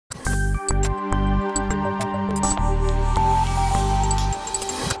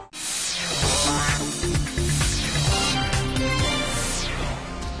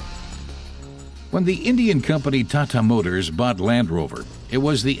When the Indian company Tata Motors bought Land Rover, it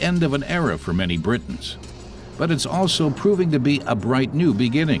was the end of an era for many Britons. But it's also proving to be a bright new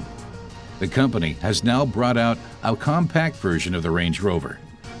beginning. The company has now brought out a compact version of the Range Rover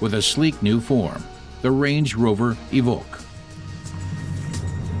with a sleek new form, the Range Rover Evoque.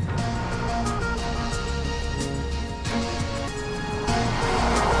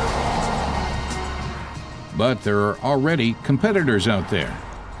 But there are already competitors out there.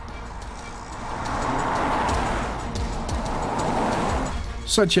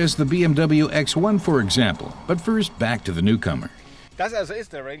 Such as the BMW X1, for example. But first, back to the newcomer.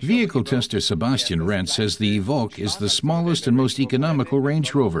 Vehicle tester Sebastian Renz says the Evoque is the smallest and most economical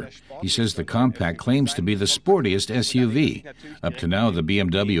Range Rover. He says the compact claims to be the sportiest SUV. Up to now, the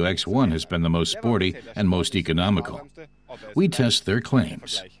BMW X1 has been the most sporty and most economical. We test their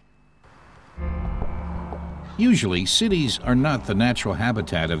claims. Usually, cities are not the natural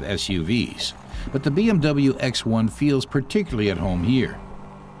habitat of SUVs, but the BMW X1 feels particularly at home here.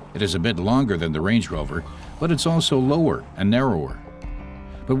 It is a bit longer than the Range Rover, but it's also lower and narrower.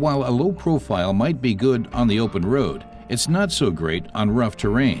 But while a low profile might be good on the open road, it's not so great on rough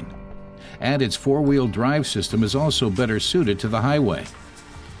terrain. And its four-wheel drive system is also better suited to the highway.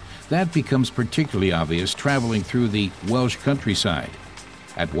 That becomes particularly obvious traveling through the Welsh countryside.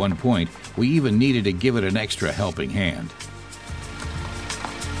 At one point, we even needed to give it an extra helping hand.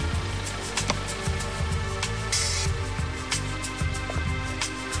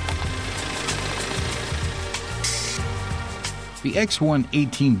 The X1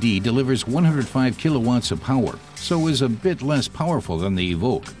 18D delivers 105 kilowatts of power, so is a bit less powerful than the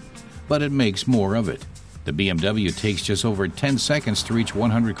Evoque, but it makes more of it. The BMW takes just over 10 seconds to reach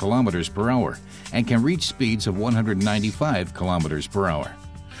 100 kilometers per hour and can reach speeds of 195 kilometers per hour.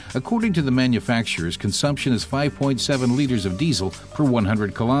 According to the manufacturers, consumption is 5.7 liters of diesel per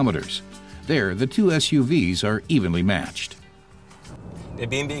 100 kilometers. There, the two SUVs are evenly matched.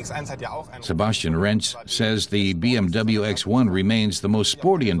 Sebastian Renz says the BMW X1 remains the most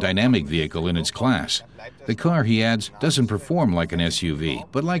sporty and dynamic vehicle in its class. The car, he adds, doesn't perform like an SUV,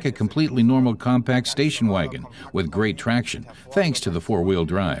 but like a completely normal compact station wagon with great traction, thanks to the four-wheel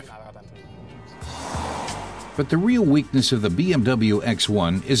drive. But the real weakness of the BMW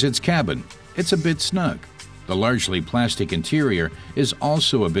X1 is its cabin. It's a bit snug. The largely plastic interior is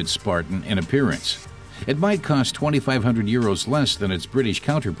also a bit Spartan in appearance. It might cost 2,500 euros less than its British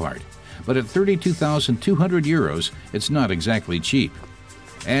counterpart, but at 32,200 euros, it's not exactly cheap.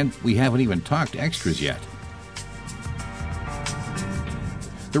 And we haven't even talked extras yet.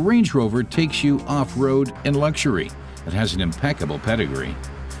 The Range Rover takes you off-road in luxury. It has an impeccable pedigree.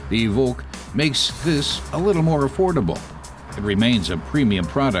 The Evoque makes this a little more affordable. It remains a premium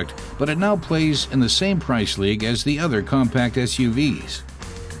product, but it now plays in the same price league as the other compact SUVs.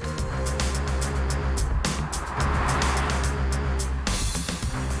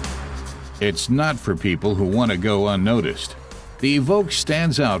 It's not for people who want to go unnoticed. The Evoque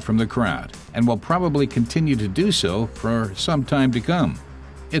stands out from the crowd and will probably continue to do so for some time to come.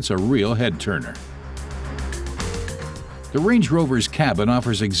 It's a real head-turner. The Range Rover's cabin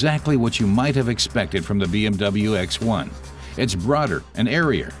offers exactly what you might have expected from the BMW X1. It's broader and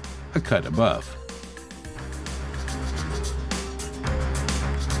airier, a cut above.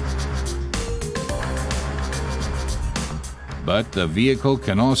 But the vehicle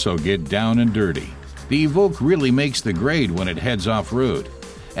can also get down and dirty. The Evoque really makes the grade when it heads off-road.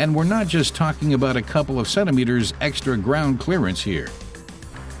 And we're not just talking about a couple of centimeters extra ground clearance here.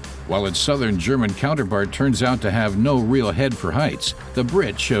 While its southern German counterpart turns out to have no real head for heights, the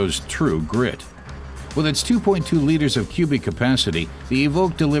Brit shows true grit. With its 2.2 liters of cubic capacity, the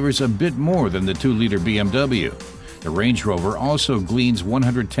Evoque delivers a bit more than the 2-liter BMW. The Range Rover also gleans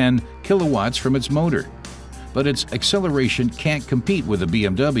 110 kilowatts from its motor. But its acceleration can't compete with the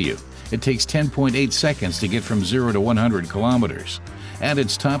BMW. It takes 10.8 seconds to get from 0 to 100 kilometers, and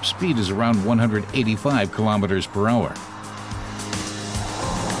its top speed is around 185 kilometers per hour.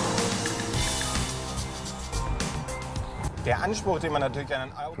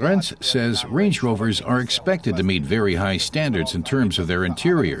 Renz says Range Rovers are expected to meet very high standards in terms of their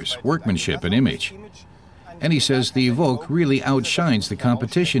interiors, workmanship, and image. And he says the Evoque really outshines the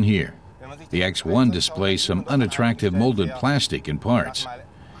competition here. The X1 displays some unattractive molded plastic in parts.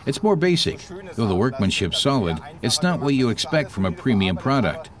 It's more basic. Though the workmanship's solid, it's not what you expect from a premium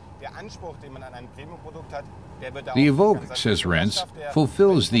product. The Evoque, says Renz,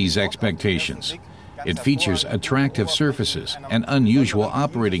 fulfills these expectations. It features attractive surfaces, an unusual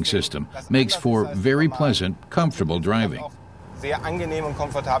operating system, makes for very pleasant, comfortable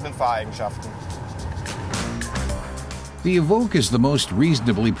The Evoque is the most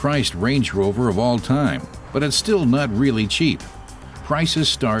reasonably priced Range Rover of all time, but it's still not really cheap. Prices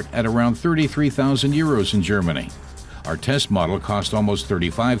start at around 33,000 euros in Germany. Our test model cost almost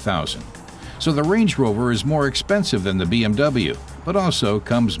 35,000. So the Range Rover is more expensive than the BMW, but also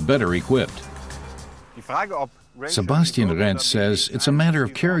comes better equipped. Sebastian Renz says it's a matter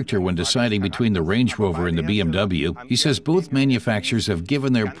of character when deciding between the Range Rover and the BMW. He says both manufacturers have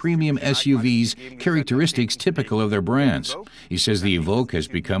given their premium SUVs characteristics typical of their brands. He says the Evoque has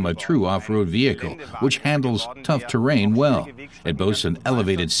become a true off-road vehicle, which handles tough terrain well. It boasts an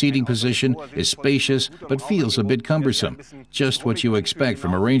elevated seating position, is spacious, but feels a bit cumbersome, just what you expect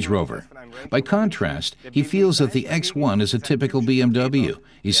from a Range Rover. By contrast, he feels that the X1 is a typical BMW.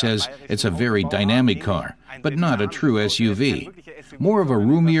 He says it's a very dynamic car, but not a true SUV. More of a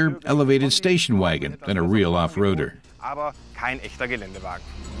roomier, elevated station wagon than a real off-roader.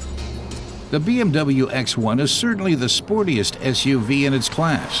 The BMW X1 is certainly the sportiest SUV in its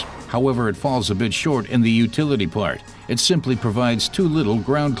class. However, it falls a bit short in the utility part. It simply provides too little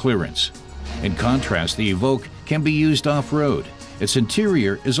ground clearance. In contrast, the Evoque can be used off-road. Its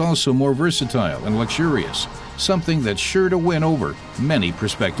interior is also more versatile and luxurious, something that's sure to win over many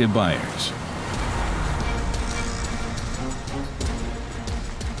prospective buyers.